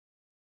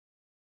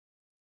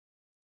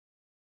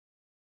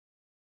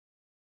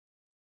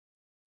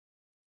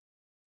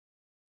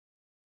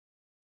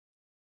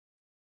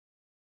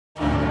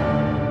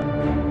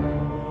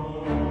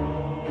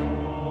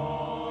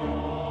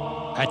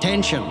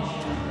Attention,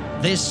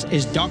 this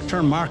is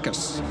Dr.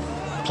 Marcus.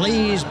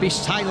 Please be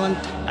silent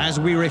as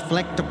we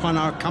reflect upon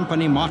our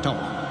company motto.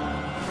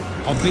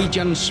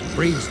 Obedience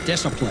breeds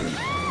discipline.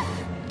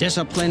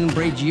 Discipline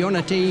breeds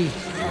unity.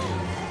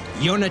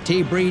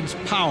 Unity breeds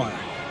power.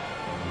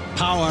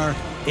 Power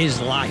is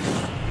life.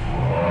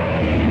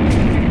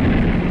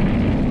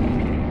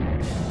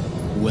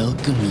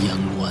 Welcome,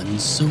 young one.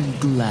 So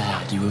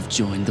glad you have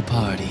joined the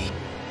party.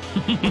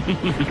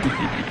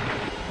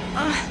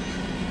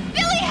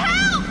 Billy,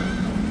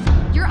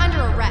 help! You're under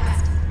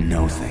arrest.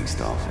 No thanks,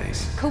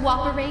 Dollface.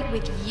 Cooperate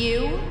with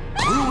you?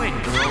 Clue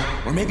in, girl.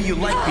 Or maybe you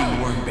like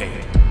being worm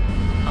bait.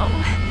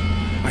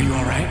 Oh. Are you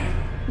alright?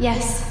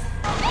 Yes.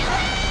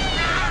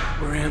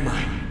 Where am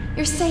I?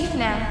 You're safe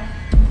now.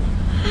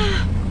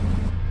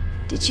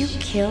 Did you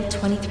kill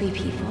 23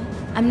 people?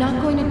 I'm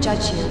not going to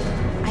judge you.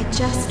 I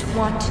just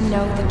want to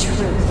know the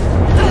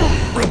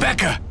truth.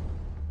 Rebecca!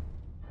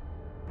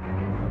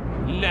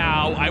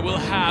 Now I will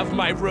have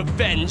my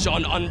revenge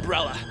on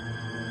Umbrella.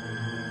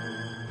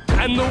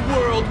 And the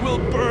world will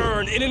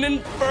burn in an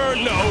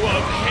inferno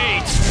of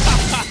hate.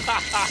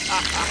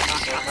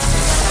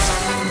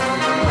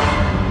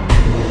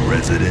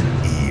 Resident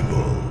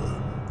Evil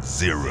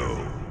 0.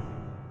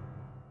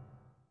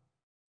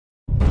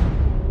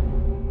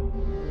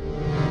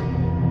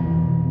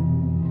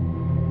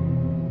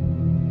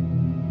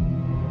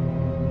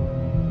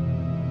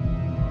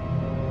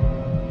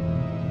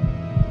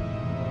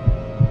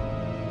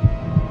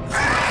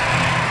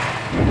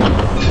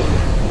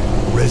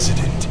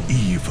 Resident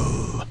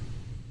Evil